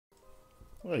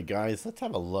Alright guys, let's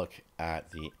have a look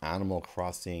at the Animal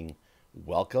Crossing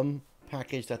welcome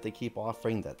package that they keep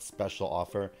offering, that special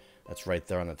offer that's right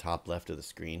there on the top left of the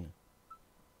screen.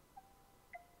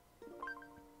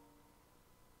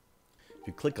 If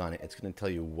you click on it, it's going to tell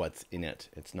you what's in it.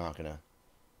 It's not going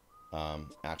to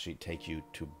actually take you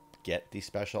to get the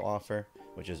special offer,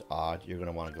 which is odd. You're going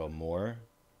to want to go more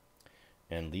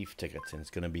and leaf tickets, and it's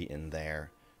going to be in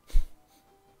there.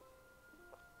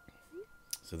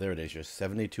 So there it is, your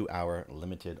 72-hour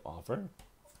limited offer.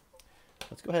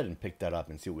 Let's go ahead and pick that up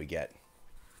and see what we get.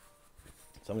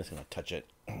 So I'm just going to touch it.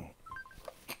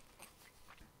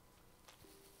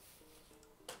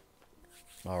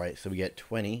 Alright, so we get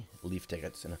 20 leaf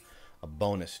tickets and a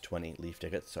bonus 20 leaf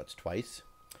tickets, so it's twice.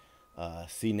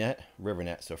 Sea net, river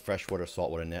net, so freshwater,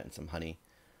 saltwater net, and some honey.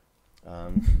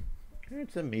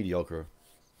 It's a mediocre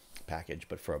package,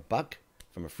 but for $1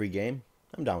 from a free game,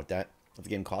 I'm down with that. If the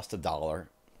game costs $1,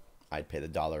 I'd pay the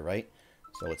 $1, right?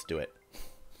 So let's do it.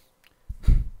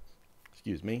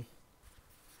 Excuse me.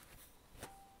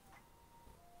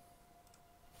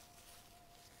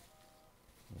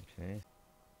 Okay.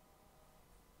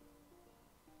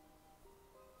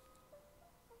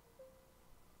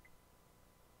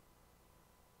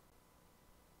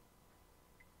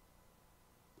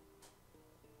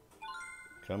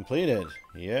 Completed.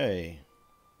 Yay.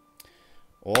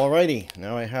 Alrighty,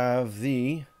 now I have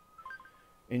the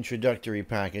introductory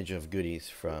package of goodies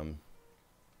from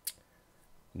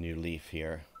New Leaf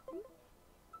here.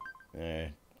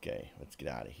 Okay, let's get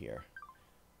out of here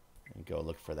and go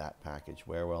look for that package.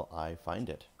 Where will I find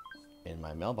it? In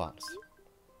my mailbox.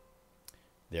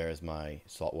 There's my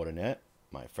saltwater net,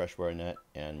 my freshwater net,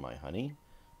 and my honey.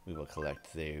 We will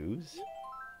collect those.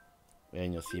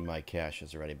 And you'll see my cash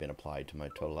has already been applied to my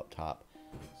total up top.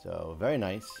 So, very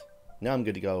nice. Now I'm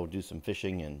good to go do some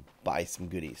fishing and buy some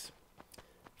goodies.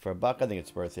 For $1, I think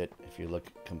it's worth it if you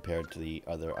look compared to the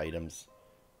other items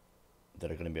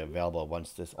that are going to be available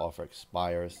once this offer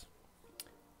expires.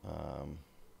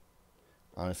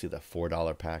 Honestly, the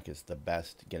 $4 pack is the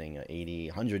best, getting 80,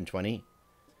 120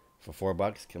 for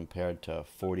 $4 compared to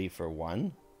 40 for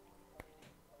 $1.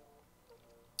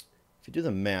 If you do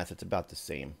the math, it's about the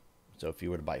same. So if you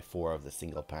were to buy 4 of the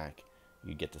single pack,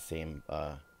 you get the same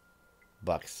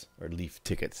bucks or leaf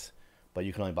tickets, but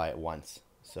you can only buy it once.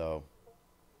 So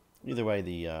either way,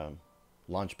 the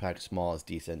launch pack small is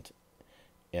decent,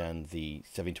 and the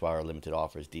 72-hour limited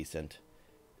offer is decent.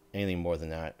 Anything more than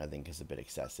that, I think, is a bit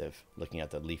excessive. Looking at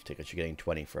the leaf tickets, you're getting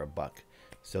 20 for $1.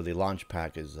 So the launch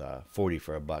pack is 40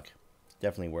 for $1.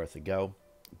 Definitely worth a go,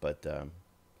 but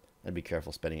I'd be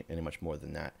careful spending any much more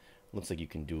than that. Looks like you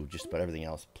can do just about everything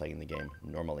else playing the game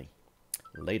normally.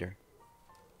 Later.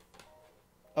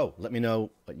 Oh, let me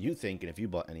know what you think and if you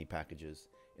bought any packages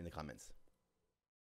in the comments.